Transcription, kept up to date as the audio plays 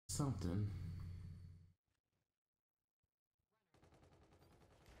something.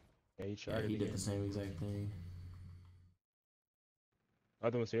 Yeah, he Yeah, tried it he did again. the same exact thing.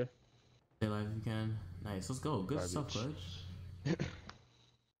 Other one's here. Stay alive if you can. Nice, let's go. Good stuff, Garbage.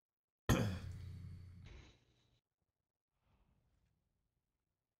 Clutch.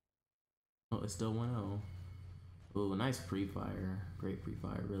 Oh, it's still 1-0. Ooh, nice pre-fire. Great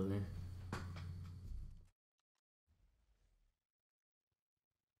pre-fire, really.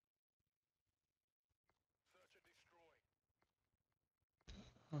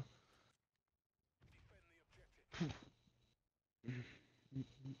 Huh.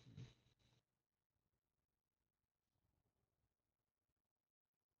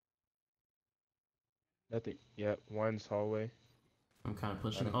 Nothing. Yep, one's hallway. I'm kind of Got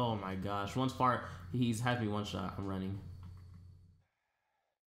pushing. him. Oh my gosh. One's far. He's had me one shot. I'm running.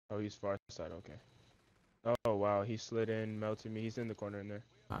 Oh, he's far side. Okay. Oh wow, he slid in, melted me. He's in the corner in there.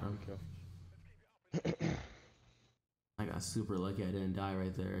 Got him. Good kill. I got super lucky I didn't die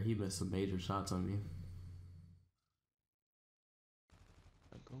right there. He missed some major shots on me.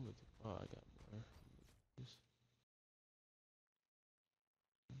 I go with it. Oh, I got more. Just-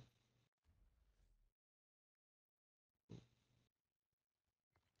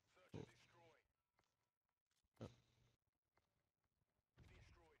 oh, oh.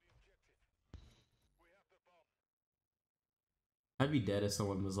 I'd be dead if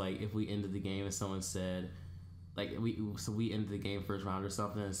someone was like, if we ended the game and someone said, like, we ended the game first round or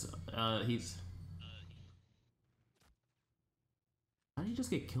something. So, he's. How did he just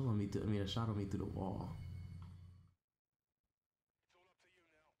get killed on me? I mean, a shot on me through the wall.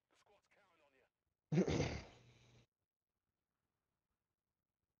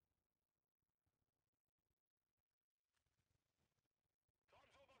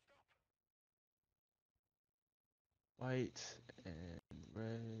 White and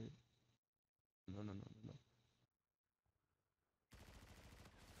red. No, no, no, no, no.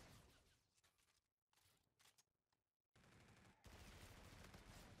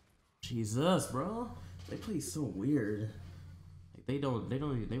 Jesus, bro. They play so weird. Like they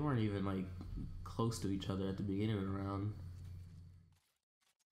weren't even like close to each other at the beginning of the round.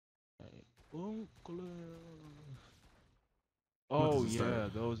 Right. Oh, I'm about oh to just start. yeah,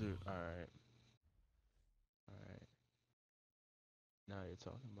 those are alright. Alright. Now you're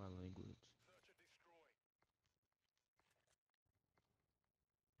talking my language.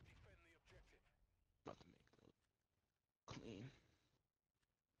 About to make those clean.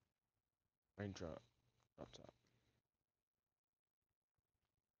 Raindrop. Up top.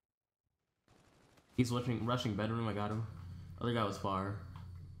 He's rushing bedroom. I got him. Other guy was far.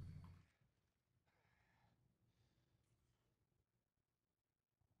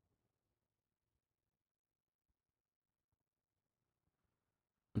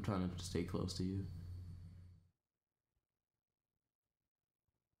 I'm trying to stay close to you.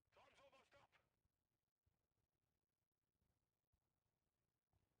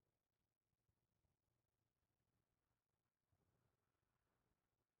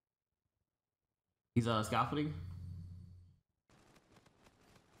 He's scaffolding.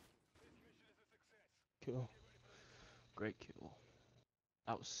 Kill. Great kill.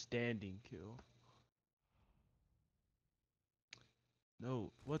 Outstanding kill.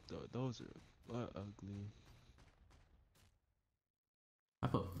 No, what the? Those are ugly. I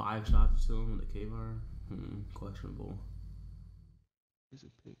put 5 shots to him with the K-bar. Questionable. There's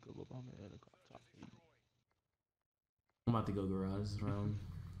a pick of Obama and a top 8. I'm about to go garage this round.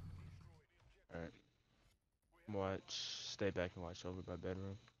 Alright. Watch. Stay back and watch over by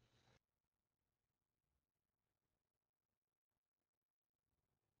bedroom.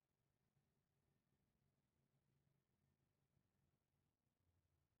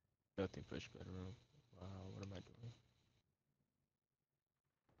 Nothing push bedroom. Wow, what am I doing?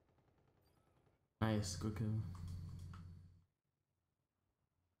 Nice, good kill.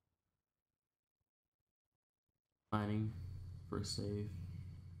 Mining, first save.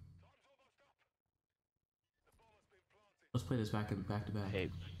 Let's play this back to back. Hey.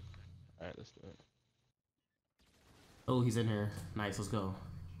 Alright, let's do it. Oh, he's in here. Nice, let's go.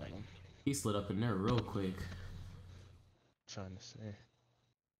 Got him. He slid up in there real quick. Trying to say.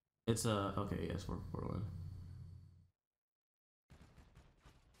 It's okay, yes, we're 4-1.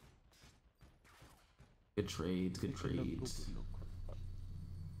 Good trades, good trades.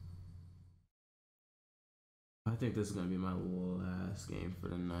 I think this is gonna be my last game for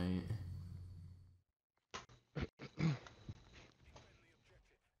the night.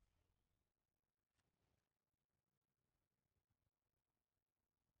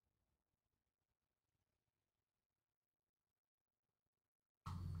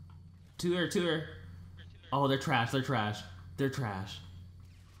 To her. Oh, they're trash. They're trash. They're trash.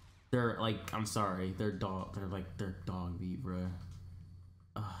 They're like, I'm sorry. They're dog meat, bruh.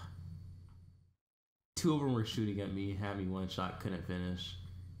 Two of them were shooting at me, had me one shot, couldn't finish.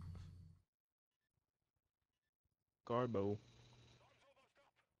 Garbo.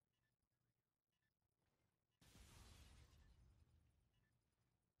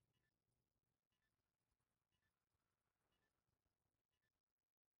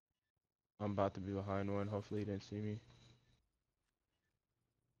 I'm about to be behind one. Hopefully he didn't see me.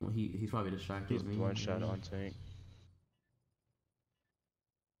 Well, he's probably distracted He's with me. one shot on tank.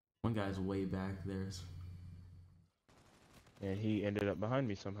 One guy's way back there. And he ended up behind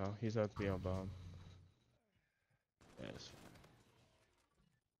me somehow. He's about to be on bomb. Yes.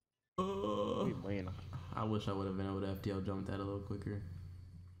 We win. I wish I would have been able to FTL jump that a little quicker.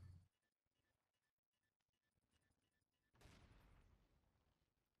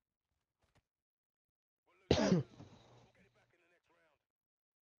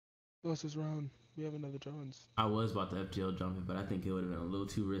 Lost this round. We have another Jones. I was about to FTL jump it, but I think it would have been a little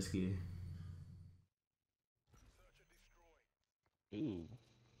too risky. Ooh.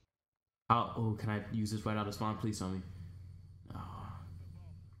 Oh, can I use this right out of spawn? Please tell me. Oh.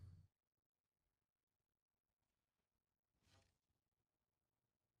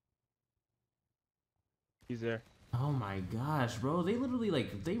 He's there. Oh my gosh, bro. They literally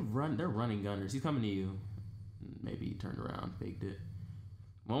like they're running gunners. He's coming to you. Maybe he turned around, faked it.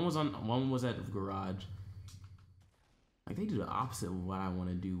 One was at the garage. Like they do the opposite of what I want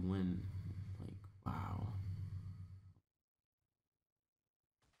to do when like wow.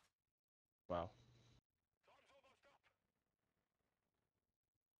 Wow.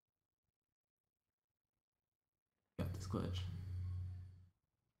 Got this clutch.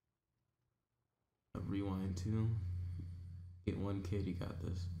 A rewind too. Get one kid, he got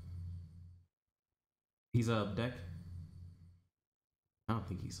this. He's up deck. I don't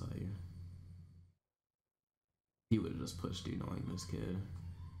think he saw you. He would have just pushed you knowing this kid.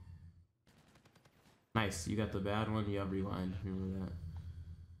 Nice, you got the bad one, you have rewind, remember that.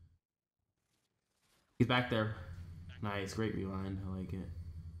 He's back there. Nice, great rewind, I like it.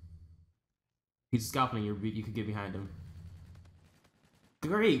 He's scalping you, you could get behind him.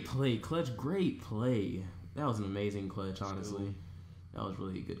 Great play, clutch, great play. That was an amazing clutch, honestly. That was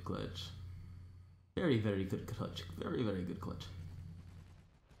really a good clutch. Very, very good clutch. Very, very good clutch.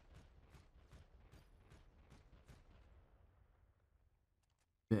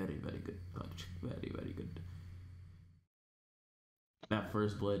 Very, very good clutch. Very, very good. That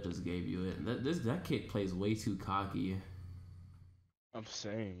first blood just gave you it. That kid plays way too cocky. I'm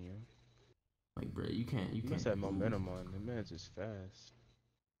saying, yeah. Like, bro, you can't. He must have momentum on. The man's just fast.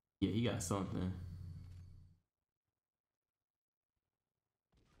 Yeah, he got something.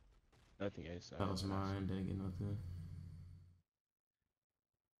 Nothing ace. That was mine. Didn't get nothing.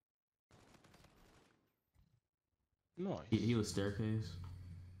 Nice. He was staircase.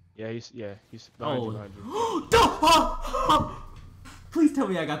 Yeah, he's behind you, behind you. Oh! Please tell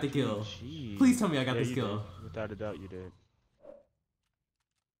me I got the kill. Jeez. Please tell me I got this you kill. Did. Without a doubt, you did.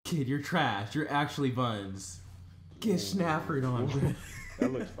 Kid, you're trash. You're actually buns. Get Schnafford on, bro.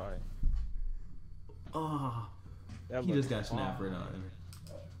 That looks fine. Oh, That he just got fine. Schnafford on.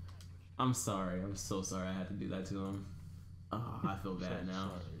 I'm sorry. I'm so sorry I had to do that to him. Oh, I feel bad now.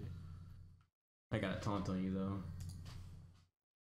 Sorry. I got a taunt on you though.